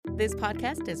This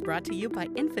podcast is brought to you by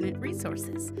Infinite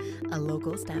Resources, a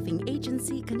local staffing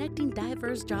agency connecting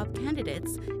diverse job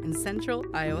candidates in central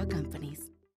Iowa companies.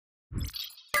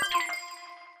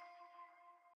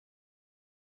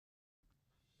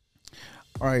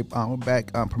 All right, we're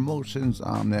back. Promotions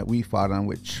that we fought on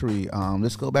with Tree.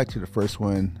 Let's go back to the first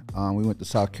one. We went to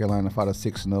South Carolina, fought a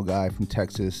 6-0 guy from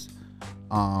Texas.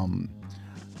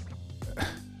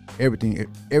 Everything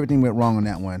went wrong on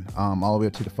that one. All the way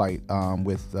up to the fight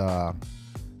with the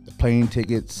plane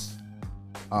tickets.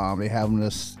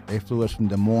 They flew us from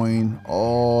Des Moines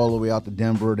all the way out to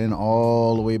Denver, then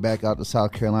all the way back out to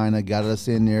South Carolina. Got us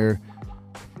in there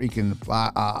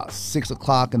freaking 6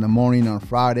 o'clock in the morning on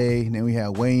Friday. And then we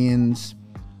had weigh-ins.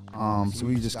 So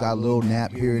we just got a little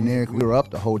nap here and there. We were up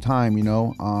the whole time,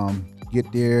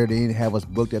 Get there, they didn't have us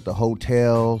booked at the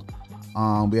hotel.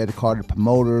 We had to call the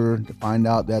promoter to find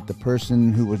out that the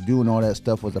person who was doing all that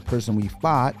stuff was the person we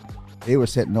fought. They were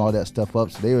setting all that stuff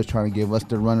up, so they was trying to give us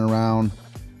the runaround.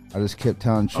 I just kept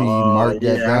telling Tree, mark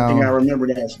that down. I think I remember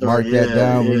that story. Mark that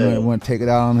down. We want to take it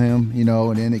out on him,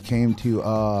 and then it came to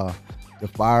the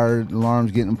fire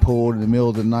alarms getting pulled in the middle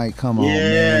of the night. Come on,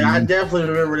 man. Yeah, I definitely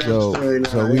remember that story. Now.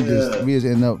 So we just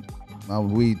end up,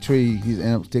 Tree, he's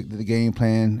ended up sticking to the game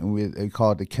plan, and they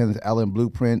call it the Kenneth Allen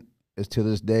Blueprint. It's to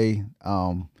this day.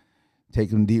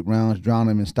 Take him deep rounds, drown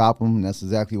him, and stop him. And that's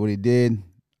exactly what he did.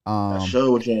 I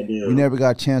showed what y'all did. We never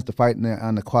got a chance to fight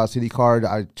on the Quad City card.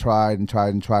 I tried and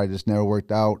tried and tried. Just never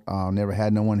worked out. Never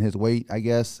had no one his weight, I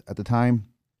guess, at the time.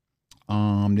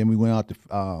 Then we went out to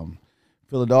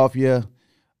Philadelphia,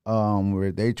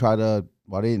 where they tried to,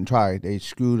 well, they didn't try. They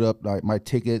screwed up my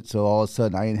ticket, so all of a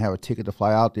sudden I didn't have a ticket to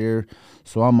fly out there.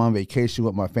 So I'm on vacation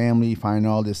with my family, finding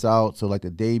all this out. So like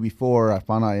the day before I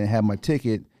found out I didn't have my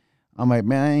ticket, I'm like,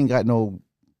 man, I ain't got no,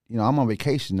 I'm on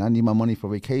vacation. I need my money for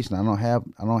vacation. I don't have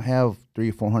 $300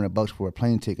 or $400 for a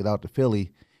plane ticket out to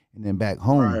Philly and then back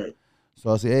home. Right.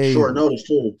 So I said, hey, short notice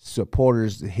too.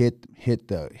 Supporters hit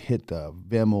the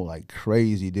Venmo like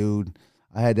crazy, dude.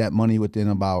 I had that money within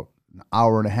about an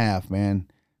hour and a half, man.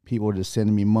 People were just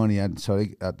sending me money.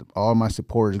 All my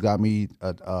supporters got me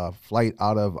a flight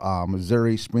out of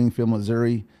Missouri, Springfield,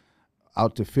 Missouri,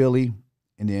 out to Philly,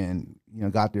 and then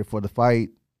got there for the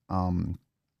fight.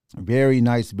 Very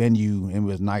nice venue. It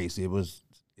was nice. It was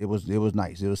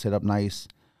nice. It was set up nice.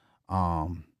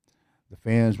 The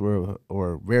fans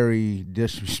were very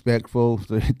disrespectful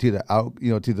to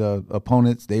the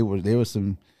opponents. They were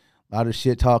some. A lot of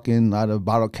shit talking, a lot of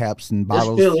bottle caps and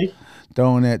bottles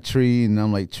throwing at Tree, and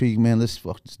I'm like, Tree, man, let's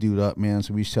fuck this dude up, man.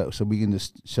 So we can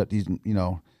just shut these, and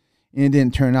it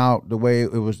didn't turn out the way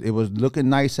it was. It was looking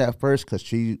nice at first because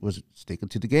Tree was sticking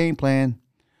to the game plan,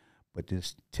 but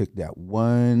this took that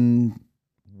one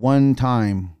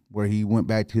time where he went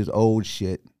back to his old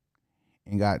shit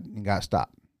and got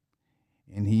stopped,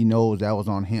 and he knows that was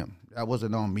on him. That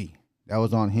wasn't on me. That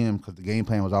was on him because the game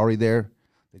plan was already there.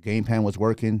 The game plan was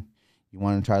working. You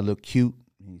want to try to look cute,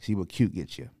 and you see what cute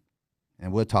gets you.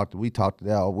 And we talked to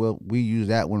that. We use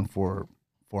that one for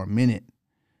a minute,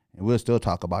 and we'll still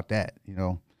talk about that.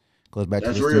 Goes back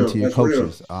to listening to your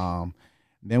coaches.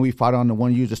 Then we fought on the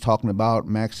one you were just talking about,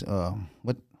 Max.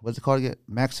 What's it called again?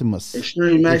 Maximus.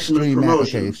 Extreme Maximus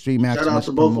Promotion. Extreme Maximus. Shout out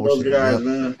to both of those guys,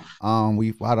 man.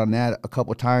 We fought on that a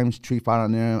couple of times. Tree fought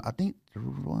on there, I think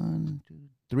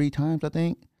 3 times. I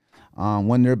think.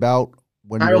 When they're about.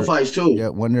 Title fights too. Yeah,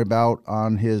 when they're about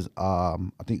on his, I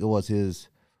think it was his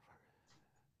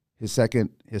second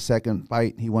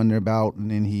fight. He won their bout,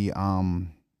 and then he fought.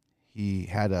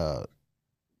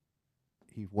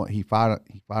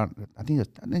 I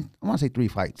want to say 3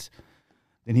 fights.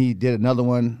 Then he did another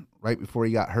one right before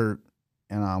he got hurt,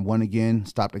 and won again.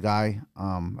 Stopped a guy,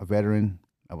 a veteran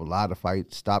of a lot of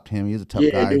fights. Stopped him. He was a tough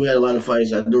guy. Yeah, we had a lot of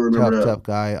fights. I do remember that. Tough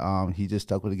guy. He just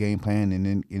stuck with the game plan, and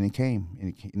it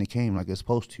came like it's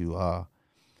supposed to. The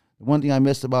one thing I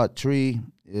missed about Tree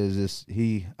is this.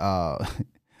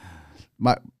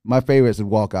 My favorite is the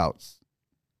walkouts,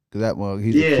 because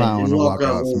he's a clown on the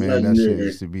walkouts, man. That shit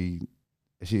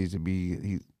used to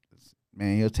be.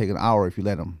 He'll take an hour if you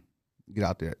let him get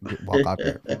out there, walk out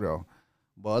there, for real.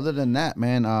 But other than that,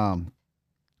 man,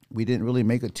 we didn't really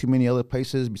make it too many other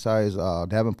places besides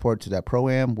Davenport to that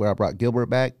Pro-Am where I brought Gilbert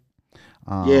back.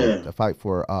 To fight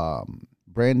for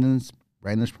Brandon's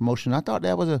promotion. I thought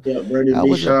that was a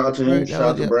Brandon. Shout out to him. Shout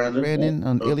out to Brandon.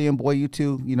 Brandon, Alien Boy, you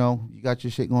too. You got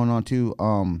your shit going on too.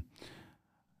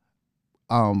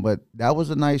 But that was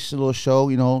a nice little show.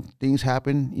 Things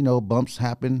happen. Bumps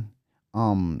happen.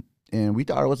 And we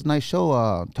thought it was a nice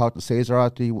show. Talked to Cesar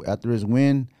after his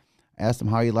win. Asked him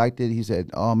how he liked it. He said,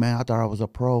 "Oh man, I thought I was a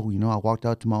pro. I walked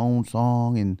out to my own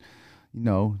song, and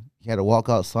he had a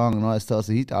walkout song and all that stuff.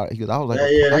 So he thought I was like Yeah,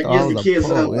 yeah, I that thought I gives was the a kids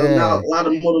pro. Yeah, a lot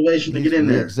of motivation to get in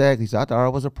there. exactly. So I thought I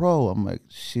was a pro. I'm like,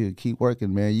 shit, keep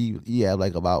working, man. You have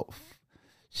like about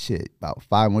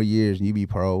 5 more years and you be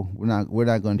pro. We're not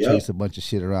gonna Yep. chase a bunch of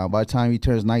shit around. By the time he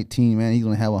turns 19, man, he's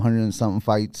gonna have 100 and something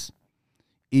fights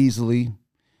easily.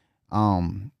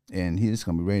 And he's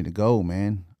gonna be ready to go,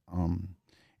 man.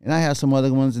 And I have some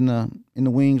other ones in the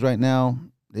wings right now.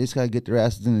 They just gotta get their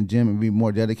asses in the gym and be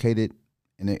more dedicated,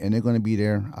 and they're gonna be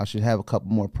there. I should have a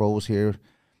couple more pros here.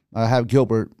 I have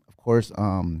Gilbert, of course,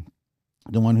 the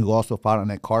one who also fought on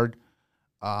that card.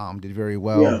 Did very Yeah.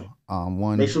 well.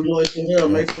 Won. Make some noise for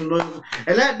him. Make some noise,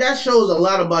 and that shows a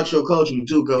lot about your coaching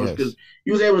too, coach. Because Yes.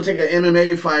 you was able to take an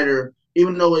MMA fighter,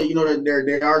 even though that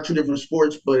they are two different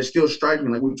sports, but it's still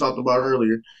striking, like we talked about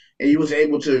earlier. And you was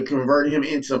able to convert him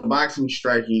into boxing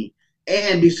striking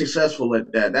and be successful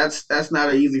at that. That's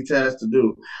not an easy task to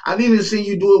do. I've even seen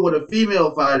you do it with a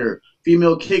female fighter,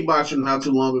 female kickboxer, not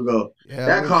too long ago. Yeah,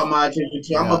 That caught my attention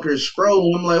too. I'm yeah, up here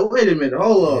scrolling. I'm like, wait a minute,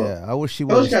 hold up. yeah. I wish she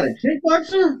Coach would. got a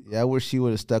kickboxer? Yeah, I wish she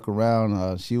would have stuck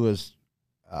around. She was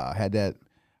had that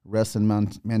wrestling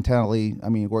mentality. I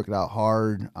mean, working out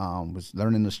hard. Was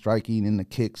learning the striking and the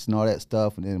kicks and all that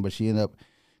stuff. But she ended up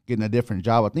getting a different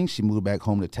job. I think she moved back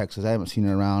home to Texas. I haven't seen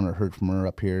her around or heard from her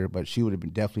up here, but she would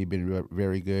have definitely been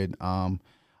very good. A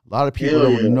lot of people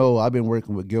don't know I've been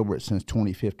working with Gilbert since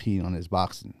 2015 on his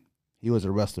boxing. He was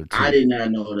a wrestler too. I did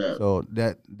not know that. So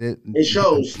that it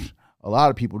shows. A lot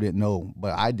of people didn't know,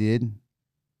 but I did.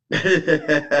 See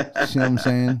what I'm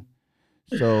saying?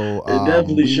 So it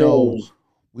definitely shows.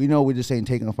 We know we just ain't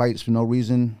taking fights for no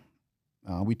reason.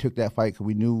 We took that fight because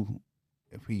we knew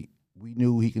we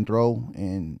knew he can throw,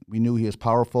 and we knew he was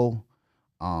powerful.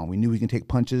 We knew he can take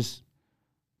punches.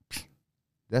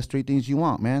 That's 3 things you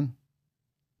want, man.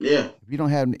 Yeah. If you don't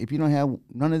have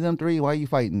none of them 3, why are you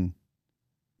fighting?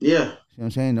 Yeah. See what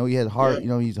I'm saying? No, he has a heart.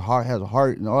 Yeah. Has a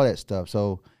heart and all that stuff.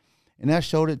 So, and that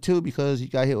showed it too because he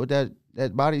got hit with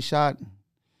that body shot,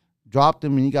 dropped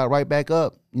him, and he got right back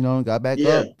up. Got back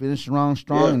up, finished the round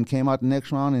strong, and came out the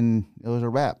next round, and it was a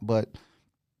wrap. But,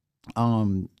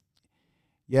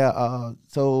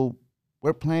 so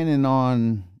we're trying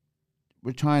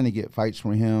to get fights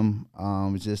from him.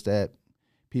 It's just that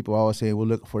people always say, we're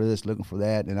looking for this, looking for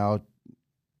that. And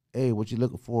hey, what you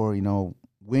looking for?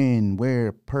 Win,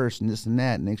 where, person, this and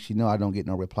that. Next you know, I don't get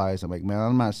no replies. I'm like, man,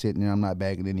 I'm not sitting there. I'm not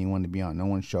begging anyone to be on no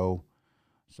one's show.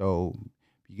 So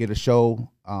if you get a show,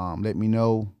 let me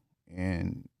know,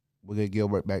 and we'll get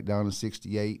Gilbert back down to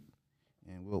 68,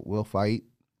 and we'll fight.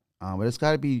 But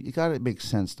it gotta make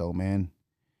sense though, man.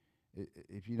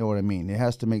 If you know what I mean, it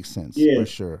has to make sense for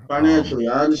sure. Financially,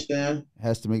 I understand. It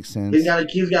has to make sense. He's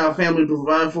got a family to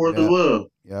provide for it as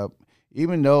well. Yep.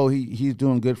 Even though he's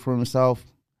doing good for himself,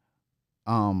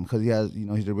 because he has,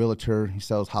 he's a realtor, he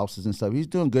sells houses and stuff. He's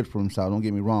doing good for himself. Don't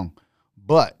get me wrong,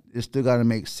 but it still got to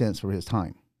make sense for his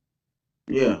time.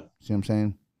 Yeah. See what I'm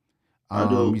saying? I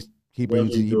do. He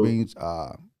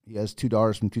has 2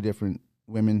 daughters from 2 different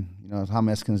women. How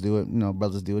Mexicans do it.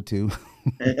 Brothers do it too.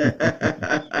 Ain't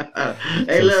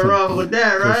nothing wrong with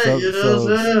that,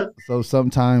 right? So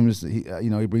sometimes he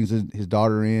brings his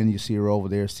daughter in. You see her over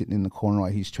there sitting in the corner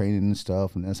while he's training and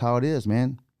stuff, and that's how it is,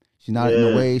 man. She's not in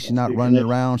the way. She's not running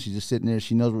around. She's just sitting there.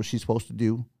 She knows what she's supposed to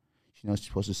do. She knows she's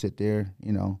supposed to sit there.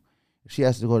 If she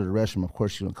has to go to the restroom, of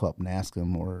course she's gonna come up and ask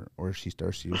him, or if she's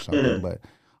thirsty or something. But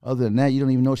other than that, you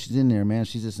don't even know she's in there, man.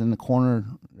 She's just in the corner,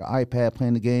 the iPad,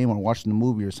 playing the game or watching the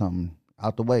movie or something.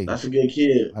 Out the way. That's a good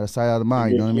kid. Out of sight, out of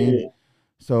mind. You know what I mean?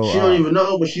 So she don't even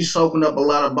know, but she's soaking up a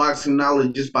lot of boxing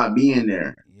knowledge just by being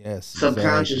there. Yes,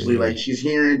 subconsciously, exactly. Like she's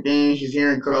hearing things, she's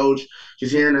hearing coach,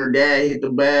 she's hearing her dad hit the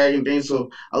bag and things.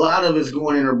 So a lot of it's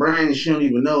going in her brain, and she don't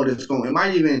even know that it's going. It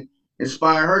might even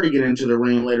inspire her to get into the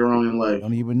ring later on in life.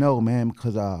 Don't even know, man,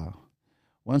 because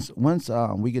once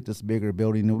we get this bigger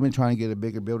building, and we've been trying to get a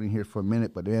bigger building here for a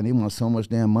minute, but man, they want so much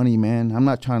damn money, man. I'm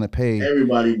not trying to pay.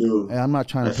 Everybody do. I'm not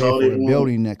trying to pay for a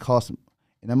building that costs,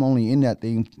 and I'm only in that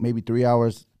thing maybe 3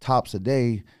 hours tops a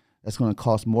day. That's going to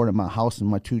cost more than my house and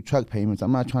my 2 truck payments.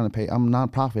 I'm not trying to pay. I'm a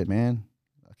nonprofit, man.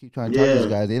 I keep trying to tell these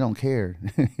guys, they don't care.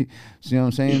 See what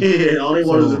I'm saying? Yeah, all they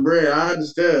want is the bread. I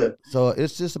understand. So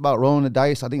it's just about rolling the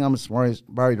dice. I think I'm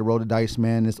ready to roll the dice,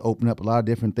 man. It's opened up a lot of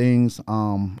different things.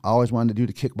 I always wanted to do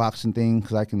the kickboxing thing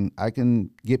because I can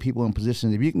get people in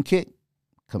positions. If you can kick,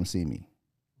 come see me.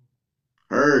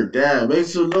 Heard that. Make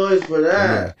some noise for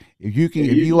that. Yeah. If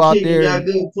you out there,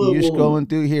 you're scrolling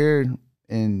through here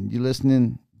and you're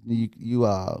listening, if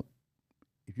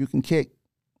you can kick,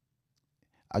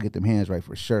 I'll get them hands right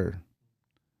for sure.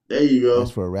 There you go.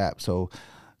 That's for a wrap. So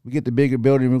we get the bigger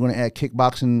building. We're going to add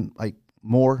kickboxing like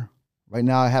more, Right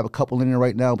now, I have a couple in there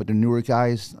right now, but they're newer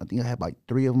guys. I think I have like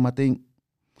 3 of them, I think.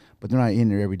 But they're not in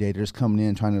there every day. They're just coming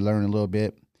in, trying to learn a little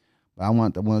bit. But I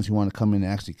want the ones who want to come in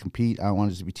and actually compete. I don't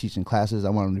want us to be teaching classes. I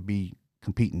want them to be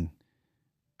competing.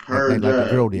 Heard Like the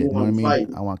that. girl did. You You know what I want to mean?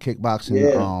 fight? I want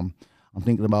kickboxing. Yeah. I'm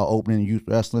thinking about opening youth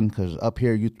wrestling because up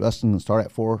here, youth wrestling can start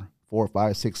at 4,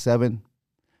 5, 6, 7.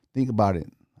 Think about it.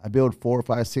 I build 4,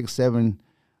 5, 6, 7,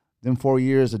 then 4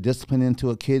 years of discipline into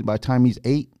a kid. By the time he's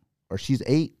 8 or she's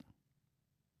 8,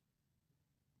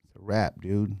 it's a wrap,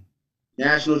 dude.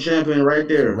 National champion right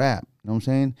It's a there. wrap. You know what I'm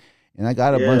saying? And I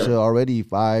got a bunch of already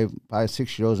 5,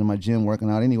 6-year-olds in my gym working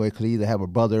out anyway because they either have a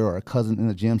brother or a cousin in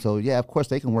the gym. So, yeah, of course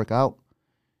they can work out.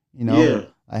 You know? Yeah.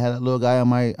 I had a little guy on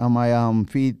my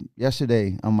feed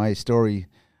yesterday on my story.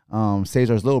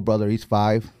 Cesar's little brother, he's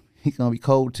 5. He's gonna be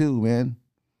cold too, man.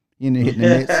 You know, hitting the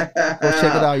mitts. Go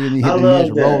check it out. You know, hitting the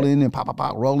mitts, rolling and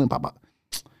pop, rolling, pop.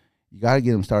 You gotta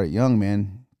get him started young,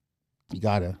 man. You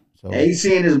gotta. So and he's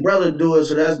seeing his brother do it,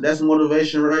 so that's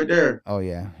motivation right there. oh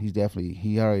yeah, he's definitely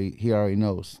he already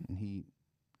knows.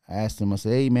 I asked him, I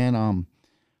said, hey man,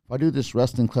 if I do this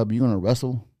wrestling club, you gonna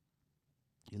wrestle?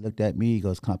 He looked at me, he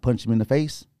goes, can I punch him in the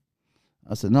face?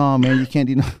 I said, no, man, you can't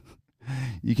do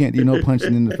no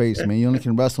punching in the face, man. You only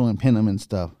can wrestle and pin him and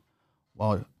stuff.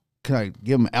 Well, can I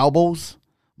give him elbows?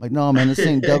 I'm like, no, man, this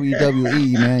ain't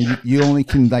WWE, man. You only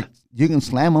can, like, you can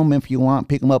slam him if you want,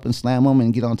 pick him up and slam him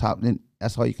and get on top. Then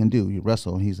that's all you can do. You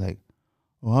wrestle. And he's like,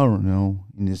 oh, I don't know.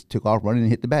 And just took off running and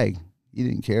hit the bag. He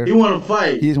didn't care. He want to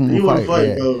fight. He just want to fight,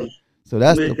 yeah. Coach. So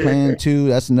that's the plan too.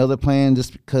 That's another plan,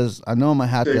 just because I know I'm gonna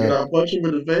have to. Can I punch him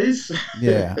in the face?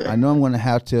 Yeah, I know I'm gonna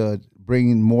have to bring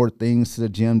in more things to the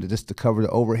gym to cover the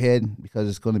overhead because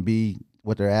it's gonna be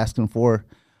what they're asking for.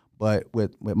 But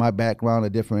with my background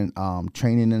of different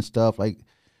training and stuff, like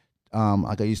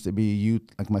I used to be a youth.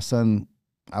 Like my son,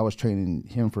 I was training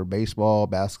him for baseball,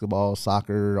 basketball,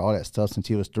 soccer, all that stuff since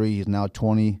he was 3. He's now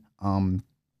 20.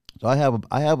 So I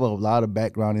have a lot of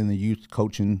background in the youth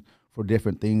coaching for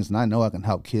different things, and I know I can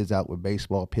help kids out with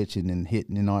baseball, pitching, and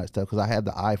hitting, and all that stuff because I have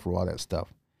the eye for all that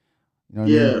stuff. You know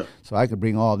what I mean? So I could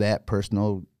bring all that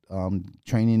personal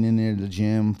training in there to the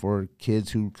gym for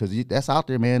kids because that's out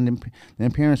there, man.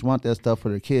 Them parents want that stuff for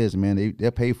their kids, man. They'll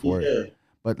pay for it.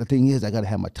 But the thing is, I got to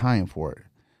have my time for it.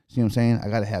 See what I'm saying? I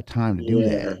got to have time to do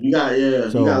that. You got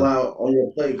a lot on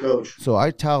your plate, coach. So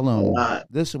I tell them,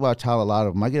 this is what I tell a lot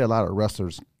of them. I get a lot of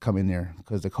wrestlers come in there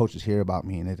because the coaches hear about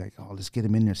me and they're like, oh, let's get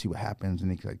him in there, see what happens.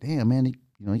 And they're like, damn, man,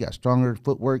 he got stronger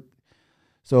footwork.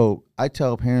 So I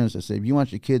tell parents, I say, if you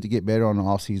want your kid to get better on the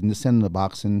off season, just send him to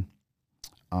boxing.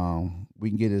 We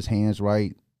can get his hands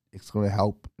right. It's going to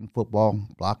help in football,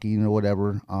 blocking or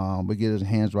whatever. We get his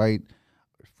hands right,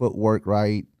 footwork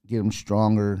right, get him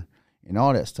stronger, and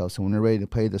all that stuff. So when they're ready to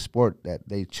play the sport that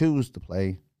they choose to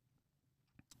play,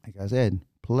 like I said,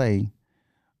 play.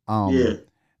 And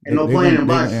no playing in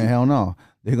boxing. Hell no.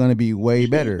 They're going to be way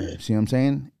better. See what I'm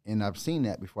saying? And I've seen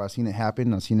that before. I've seen it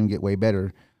happen. I've seen them get way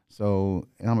better. So,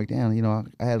 and I'm like, damn,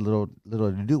 I had a little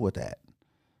to do with that.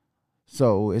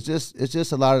 So it's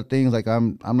just a lot of things. Like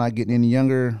I'm not getting any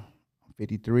younger. I'm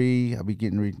 53. I'll be be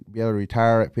able to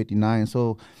retire at 59.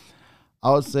 So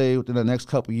I would say within the next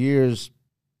couple of years,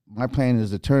 my plan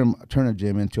is to turn a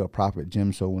gym into a profit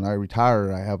gym. So when I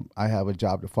retire, I have a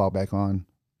job to fall back on.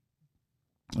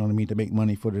 You know what I mean? To make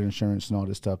money for the insurance and all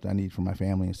this stuff that I need for my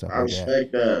family and stuff like that. I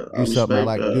respect that. Do something I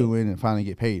like doing and finally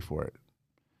get paid for it.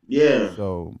 Yeah.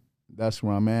 So that's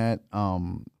where I'm at.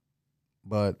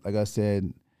 But like I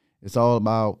said, it's all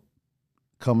about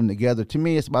coming together. To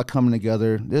me, it's about coming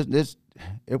together.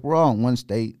 If we're all in one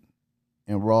state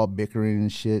and we're all bickering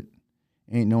and shit,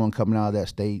 ain't no one coming out of that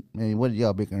state. Man, what are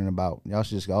y'all bickering about? Y'all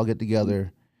should just all get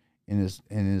together and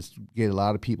get a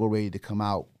lot of people ready to come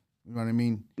out. You know what I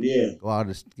mean? Yeah. Get out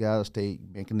of the state,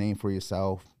 make a name for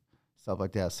yourself, stuff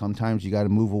like that. Sometimes you got to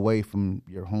move away from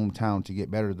your hometown to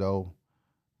get better, though.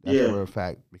 That's for a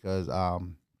fact because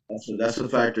that's a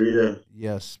factor. Yeah.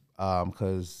 Yes,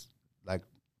 because like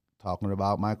talking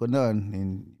about Michael Nunn,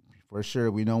 and for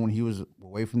sure we know when he was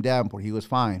away from Davenport, he was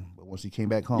fine, but once he came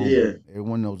back home,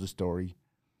 everyone knows the story.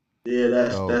 Yeah,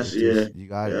 that's you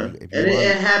got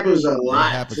it happens a lot.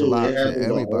 It happens a lot to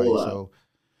everybody. So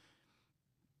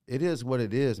it is what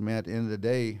it is, man. At the end of the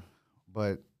day,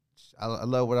 but I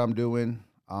love what I'm doing.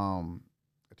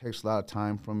 It takes a lot of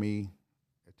time from me.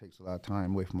 It takes a lot of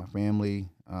time away from my family.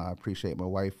 I appreciate my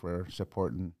wife for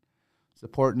supporting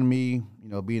me.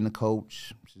 Being a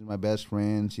coach. She's my best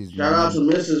friend. Shout out to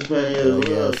Mrs. Penny as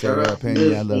well. Shout out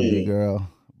Penny. I love you, girl.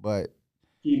 But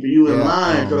keeping you in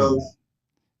line, Coach.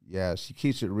 Yeah, she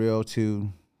keeps it real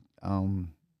too.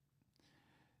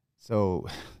 So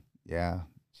yeah,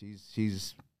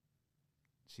 she's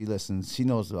She listens. She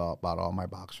knows about all my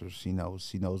boxers. She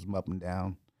knows them up and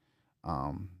down.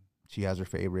 She has her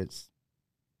favorites.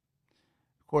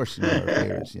 Of course, she knows her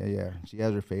favorites. Yeah. She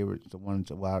has her favorites, the ones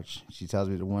to watch. She tells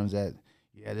me the ones that,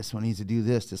 yeah, this one needs to do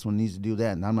this one needs to do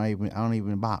that, and I don't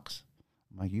even box.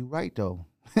 I'm like, you right though.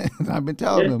 I've been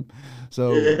telling them.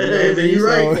 So you know what I mean? You're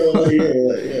right though.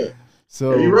 Yeah.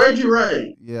 So if you're right, you're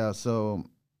right. Yeah. So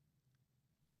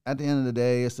at the end of the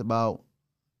day,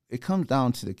 it comes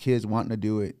down to the kids wanting to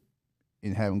do it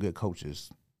and having good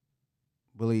coaches.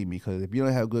 Believe me, because if you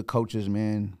don't have good coaches,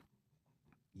 man,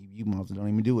 you might as well don't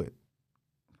even do it.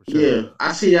 For sure. Yeah,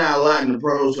 I see that a lot in the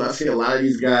pros. So I see a lot of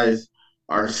these guys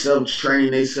are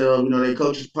self-training themselves. You know, their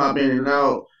coaches pop in and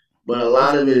out, but a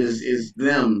lot of it is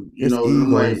them. You it's know,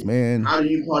 egos, like, man. How do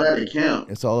you call that a camp?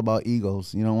 It's all about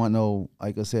egos. You don't want no,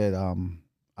 like I said,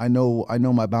 I know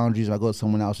my boundaries. If I go to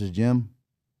someone else's gym,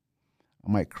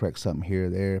 I might correct something here or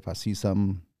there. If I see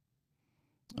something,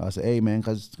 I'll say, hey, man,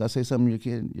 can I say something to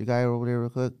your guy over there real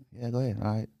quick? Yeah, go ahead.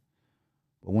 All right.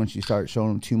 But once you start showing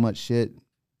them too much shit,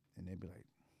 and they be like,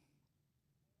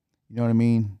 you know what I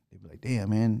mean? They be like, damn,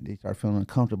 man. They start feeling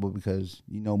uncomfortable because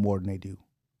you know more than they do.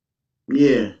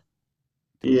 Yeah.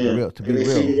 To be real.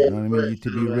 You know what I mean? To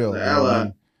be real. You know what I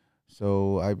mean?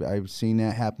 So I've seen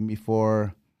that happen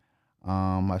before.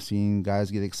 I've seen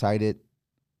guys get excited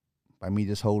by me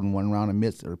just holding one round of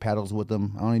mitts or paddles with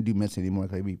them. I don't even do mitts anymore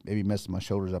because they be messing my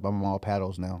shoulders up. I'm all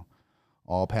paddles now.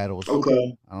 All paddles.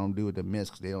 Okay. I don't do it the mitts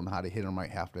because they don't know how to hit them right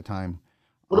half the time.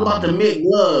 What about the mitt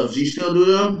gloves? You still do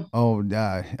them? Oh,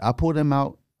 I pull them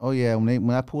out. Oh yeah, when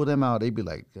I pull them out, they be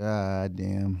like, God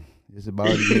damn, it's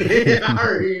about to get. I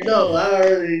already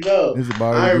know. It's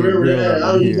about I remember that.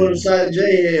 I was here. going beside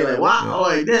Jay head like, wow,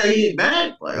 like that, he hit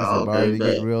back. Like, it's about to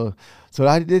get real. So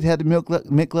I did have the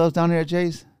mitt gloves down there at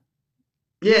Jay's.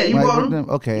 Yeah, you brought them.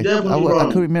 Okay, I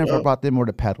couldn't remember if I brought them or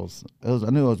the paddles. I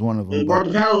knew it was one of them. You brought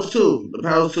the paddles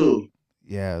too.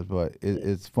 Yeah, but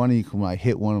it's funny when I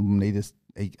hit one of them. They just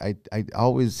I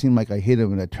always seem like I hit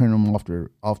them and I turn them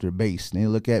off their base. And they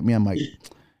look at me. I'm like,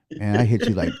 man, I hit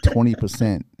you like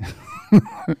 20%.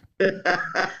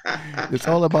 It's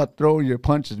all about throwing your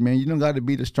punches, man. You don't got to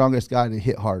be the strongest guy to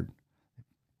hit hard.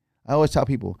 I always tell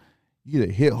people, you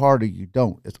either hit hard or you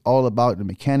don't. It's all about the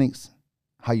mechanics,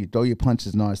 how you throw your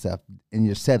punches and all that stuff, and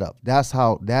your setup. That's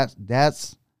what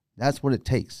it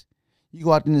takes. You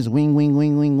go out in this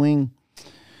wing.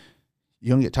 You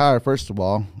don't get tired, first of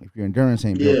all, if your endurance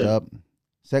ain't built up.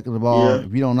 Second of all,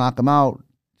 if you don't knock them out,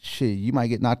 shit, you might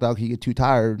get knocked out because you get too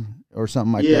tired or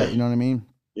something like that. You know what I mean?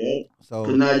 Yeah. So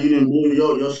now you didn't lose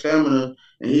your stamina,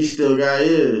 and he still got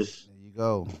his. There you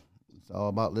go. It's all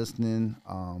about listening.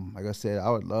 Like I said,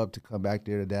 I would love to come back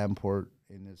there to Davenport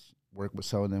and just work with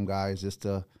some of them guys just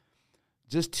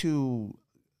to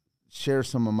share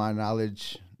some of my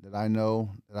knowledge that I know,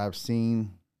 that I've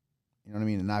seen, you know what I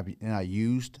mean, and I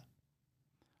used.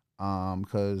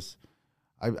 Because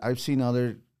I've seen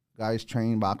other guys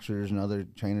train boxers and other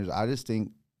trainers. I just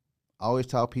think, I always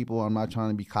tell people, I'm not trying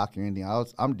to be cocky or anything.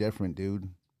 I'm different, dude.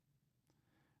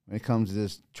 When it comes to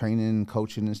this training,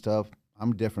 coaching and stuff,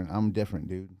 I'm different,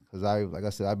 dude. Because like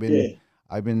I said,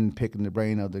 I've been picking the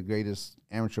brain of the greatest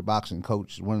amateur boxing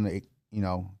coach, one of the,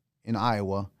 in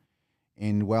Iowa,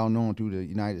 and well known through the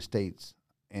United States.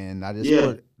 And I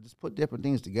just put different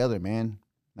things together, man.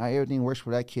 Not everything works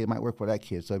for that kid, might work for that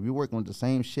kid. So if you're working with the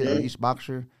same shit on each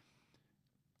boxer,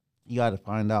 you got to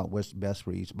find out what's best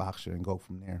for each boxer and go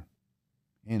from there.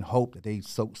 And hope that they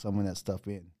soak some of that stuff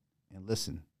in and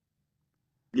listen.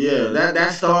 Yeah,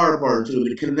 that's the hard part too.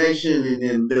 The connection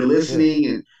and the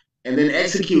listening and then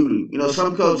executing. You know,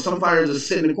 some fighters just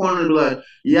sit in the corner and be like,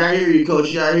 yeah, I hear you, coach.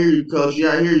 Yeah, I hear you, coach. Yeah,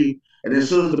 I hear you. And then as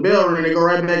soon as the bell rings, they go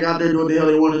right back out there doing what the hell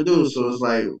they want to do. So it's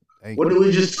like, what did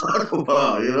we just talk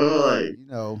about? You know, like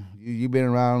you've been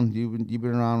around. You've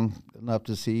been around enough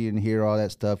to see and hear all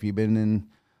that stuff. You've been in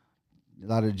a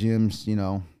lot of gyms.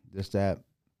 Just that.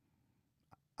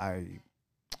 I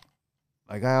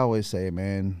always say,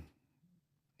 man,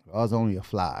 I was only a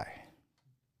fly.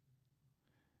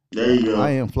 There you go.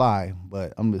 I am fly,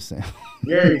 but I'm just saying.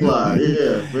 Very fly,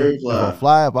 yeah, very fly. If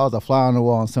I was a fly on the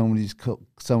wall in some of these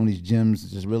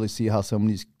gyms, just really see how some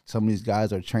of these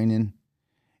guys are training.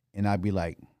 And I'd be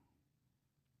like,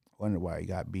 wonder why he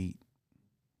got beat.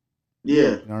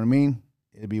 Yeah. You know what I mean?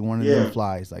 It'd be one of them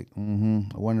flies, like,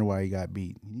 I wonder why he got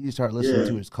beat. You need to start listening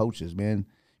to his coaches, man.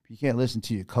 If you can't listen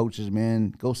to your coaches,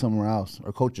 man, go somewhere else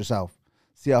or coach yourself.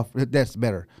 See how that's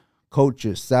better. Coach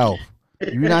yourself.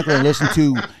 If you're not going to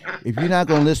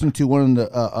listen to one of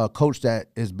the coach that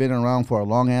has been around for a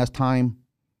long ass time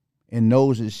and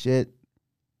knows his shit,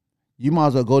 you might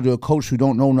as well go to a coach who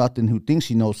don't know nothing, who thinks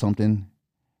he knows something.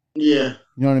 Yeah.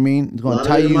 You You know what I mean? It's going to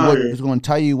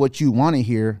tell you what you want to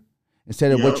hear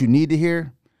instead of what you need to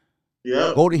hear.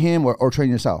 Yep. Go to him or train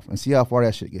yourself and see how far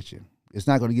that shit gets you. It's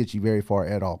not going to get you very far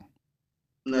at all.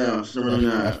 No, it's really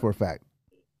not. That's for a fact.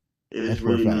 It's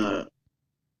really not.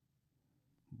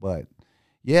 But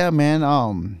yeah, man.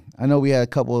 I know we had a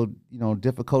couple,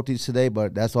 difficulties today,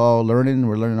 but that's all learning.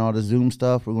 We're learning all the Zoom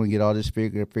stuff. We're going to get all this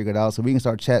figured out so we can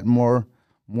start chatting more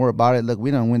about it. Look, we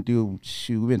done went through.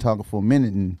 We've been talking for a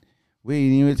minute and we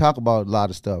didn't even talk about a lot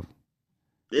of stuff.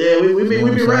 Yeah, we've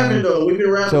been rapping though. We've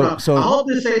been rapping. So I hope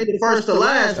this ain't the first to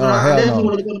last, but I definitely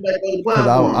want to come back on the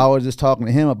platform. I was just talking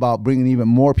to him about bringing even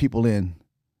more people in.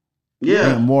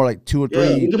 Yeah, more like 2 or 3.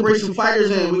 Yeah, we can bring some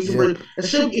fighters in.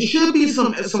 It should be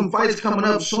some fights coming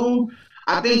up soon.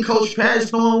 I think Coach Pat is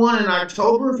throwing one in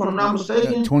October, if I'm not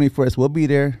mistaken. 21st, we'll be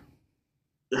there.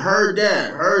 Heard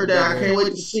that. I can't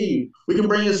wait to see you. We can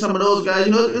bring in some of those guys.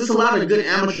 There's a lot of good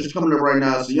amateurs coming up right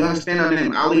now. So you understand our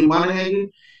name, Ali Monahan.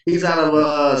 He's out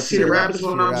of Cedar Rapids, if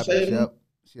I'm not mistaken.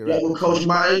 Yep. With Coach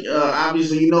Mike.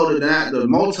 Obviously, the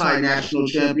multinational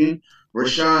champion,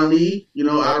 Rashawn Lee,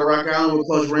 out of Rock Island with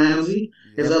Coach Ramsey.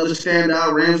 His other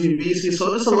standout, Ramsey VC. So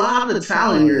there's a lot of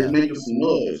talent here that's making some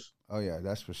noise. Oh, yeah,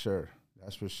 that's for sure.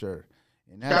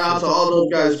 And shout out to all those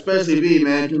guys, especially V,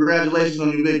 man. Congratulations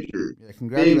on your victory. Yeah,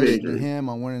 congratulations to him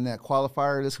on winning that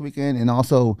qualifier this weekend. And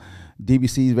also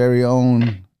DBC's very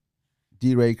own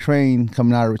D-Ray Crane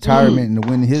coming out of retirement and to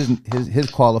win his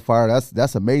qualifier.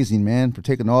 That's amazing, man, for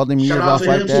taking all them years off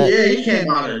like that. Yeah, he came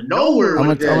out of nowhere. I'm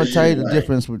gonna tell you the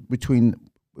difference between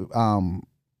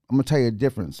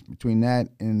that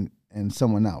and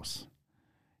someone else.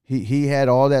 He had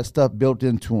all that stuff built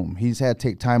into him. He's had to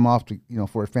take time off to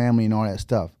for his family and all that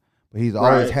stuff. But he's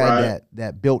always had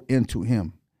that built into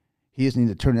him. He just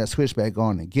needed to turn that switch back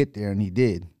on and get there, and he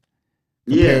did.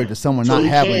 Compared to someone not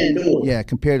having it. Yeah,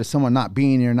 compared to someone not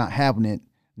being there, not having it,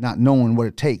 not knowing what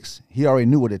it takes. He already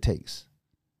knew what it takes.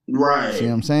 Right. See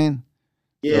what I'm saying?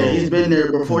 Yeah, he's been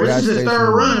there before. This is his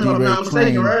third run, if I'm not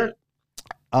mistaken, right?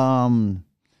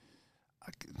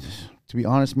 To be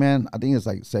honest, man, I think it's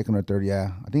like second or third.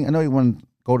 Yeah, I know he won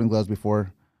Golden Gloves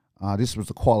before. This was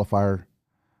a qualifier.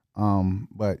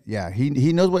 But yeah,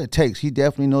 he knows what it takes. He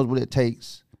definitely knows what it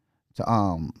takes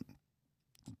to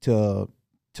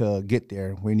get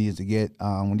there where he needs to get.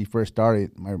 When he first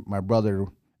started, my brother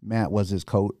Matt was his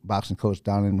boxing coach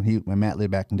down when Matt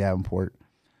lived back in Davenport.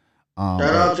 Shout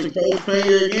out to Coach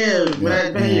Pena again.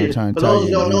 Matt Pena. For those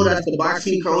who don't know, that's the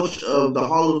boxing coach of the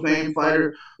Hall of Fame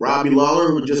fighter Robbie Lawler,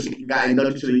 who just got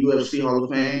inducted to the UFC Hall of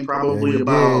Fame probably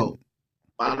about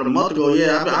a month ago.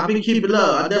 Yeah, I've been keeping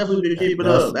up. I definitely been keeping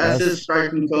up. That's his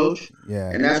striking coach.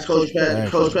 Yeah, and that's Coach Pat.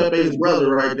 Coach Pepe's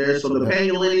brother right there. So the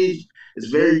Pena lineage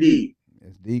is very deep.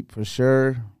 It's deep for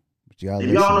sure. But if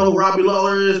y'all know who Robbie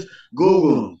Lawler is,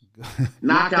 Google him.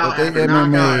 Knockout after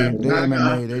knockout.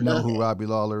 MMA, they know who Robbie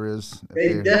Lawler is.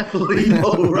 They definitely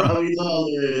know who Robbie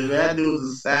Lawler is. That dude's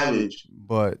a savage.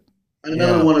 But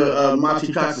another one of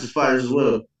Monty Cox's fighters as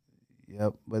well.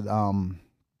 Yep, but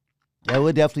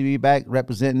we'll definitely be back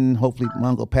representing. Hopefully, my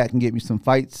Uncle Pat can get me some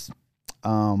fights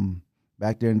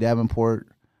back there in Davenport.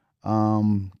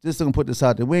 Just gonna put this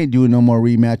out there. We ain't doing no more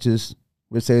rematches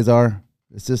with Cesar.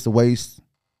 It's just a waste.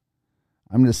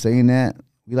 I'm just saying that.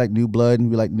 We like new blood and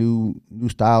we like new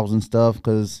styles and stuff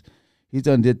because he's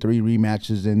did 3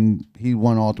 rematches and he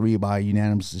won all 3 by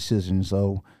unanimous decision.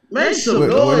 So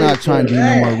we're not trying to do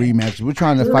no more rematches. We're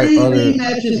trying to fight other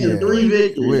rematches and 3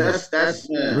 victories. That's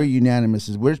 3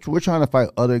 unanimouses. We're trying to fight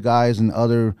other guys and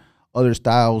other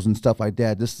styles and stuff like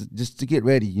that. Just to get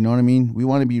ready. You know what I mean? We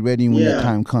want to be ready when that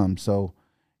time comes. So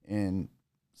I'm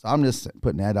just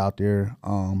putting that out there.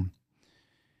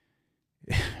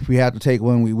 If we have to take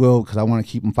one, we will, because I want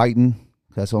to keep them fighting.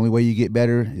 That's the only way you get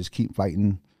better is keep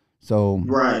fighting. So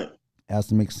it has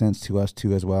to make sense to us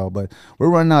too as well. But we're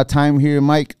running out of time here,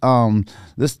 Mike.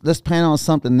 Let's plan on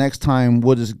something next time.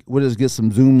 We'll just get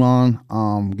some Zoom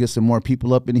on, get some more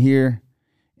people up in here,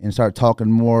 and start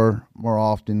talking more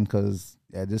often. Because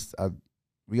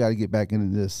we got to get back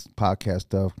into this podcast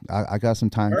stuff. I got some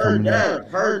time coming up.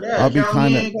 Heard that. I'll be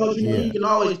kind of You can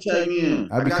always check me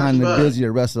in. I'll be kind of busy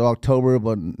the rest of October,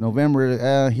 but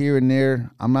November here and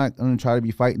there. I'm not going to try to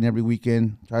be fighting every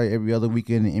weekend. Try every other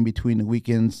weekend and in between the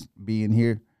weekends being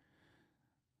here.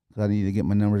 I need to get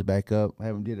my numbers back up. I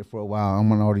haven't did it for a while. I'm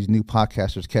on all these new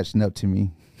podcasters catching up to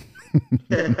me.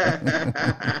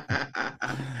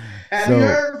 Have you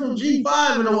heard from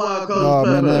G5 in a while, Coach?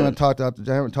 No, man, I haven't talked to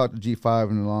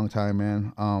G5 in a long time,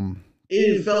 man.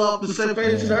 He fell off the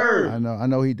face of the earth. I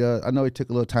know he does. I know he took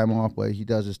a little time off, but he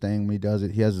does his thing when he does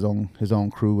it. He has his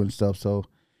own crew and stuff. So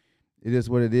it is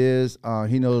what it is.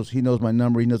 He knows my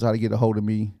number. He knows how to get a hold of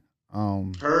me.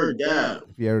 Heard that.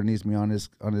 If he ever needs me on this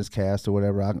cast or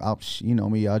whatever, I'll you know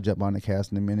me, I'll jump on the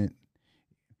cast in a minute.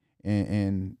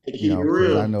 And you know,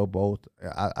 because I know both.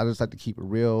 I just like to keep it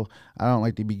real. I don't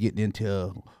like to be getting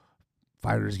into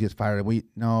fighters get fired.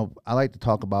 I like to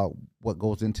talk about what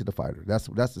goes into the fighter. That's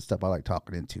the stuff I like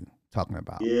talking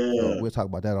about. Yeah. So we'll talk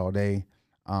about that all day.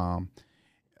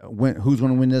 Who's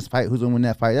going to win this fight? Who's going to win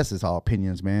that fight? That's just all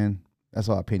opinions, man. That's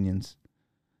all opinions.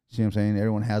 See what I'm saying?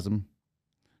 Everyone has them.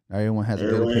 Everyone has a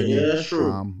good opinion. Yeah, that's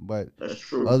true. But that's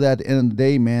true. Other at the end of the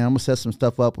day, man, I'm gonna set some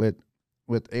stuff up with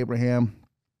Abraham,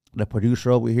 the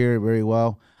producer over here, very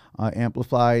well.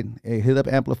 Amplified. Hey, hit up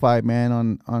Amplified, man,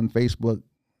 on Facebook.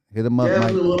 Hit him up.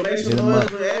 Definitely. Make some noise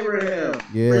for Abraham.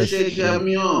 Yes. Appreciate you having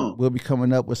me on. We'll be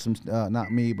coming up with some,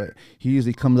 not me, but he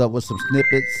usually comes up with some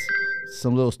snippets,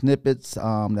 some little snippets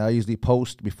that I usually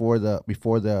post before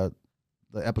the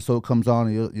episode comes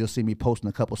on. You'll see me posting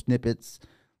a couple snippets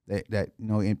that you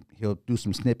know, he'll do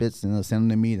some snippets and he'll send them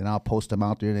to me, and I'll post them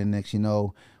out there. And then next, you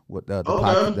know, what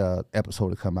the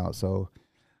episode will come out. So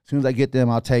as soon as I get them,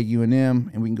 I'll tag you and them,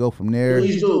 and we can go from there.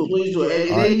 Please do. And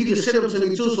then you can send them to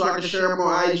me too, so I can share them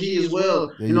on IG as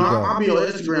well. You know, I'll be on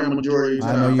Instagram majority of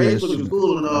the time. Facebook is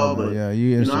cool and all, but yeah,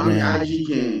 I'm an IG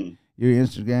king. You're an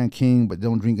Instagram king, but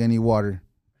don't drink any water.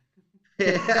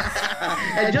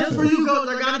 And just for you, Coach,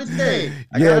 I got it today.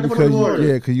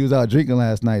 Because you was out drinking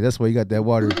last night. That's why you got that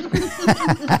water.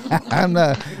 I'm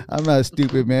not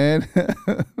stupid, man.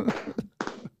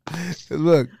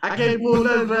 Look, I can't pull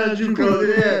nothing about you,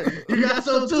 Coach. Yeah, you got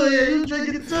some too. Yeah, you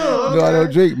drinking it too. Okay. No, I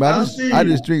don't drink, man. I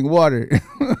just drink water.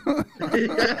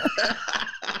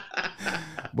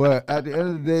 But at the end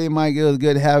of the day, Mike, it was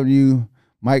good having you.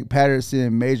 Mike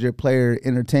Patterson, Major Player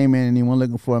Entertainment. Anyone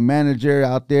looking for a manager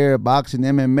out there, boxing,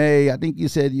 MMA? I think you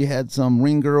said you had some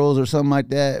ring girls or something like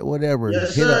that. Whatever.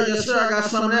 Yes, sir. Yes, sir. I got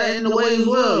some of that in the way as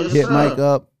well. Yes, sir.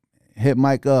 Hit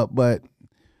Mike up. But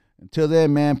until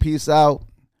then, man, peace out.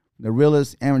 The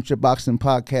realest amateur boxing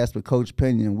podcast with Coach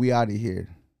Pinion. We out of here.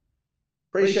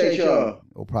 Appreciate y'all.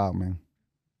 No problem, man.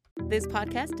 This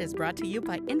podcast is brought to you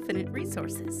by Infinite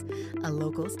Resources, a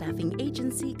local staffing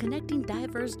agency connecting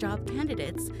diverse job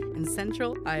candidates in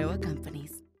central Iowa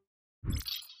companies.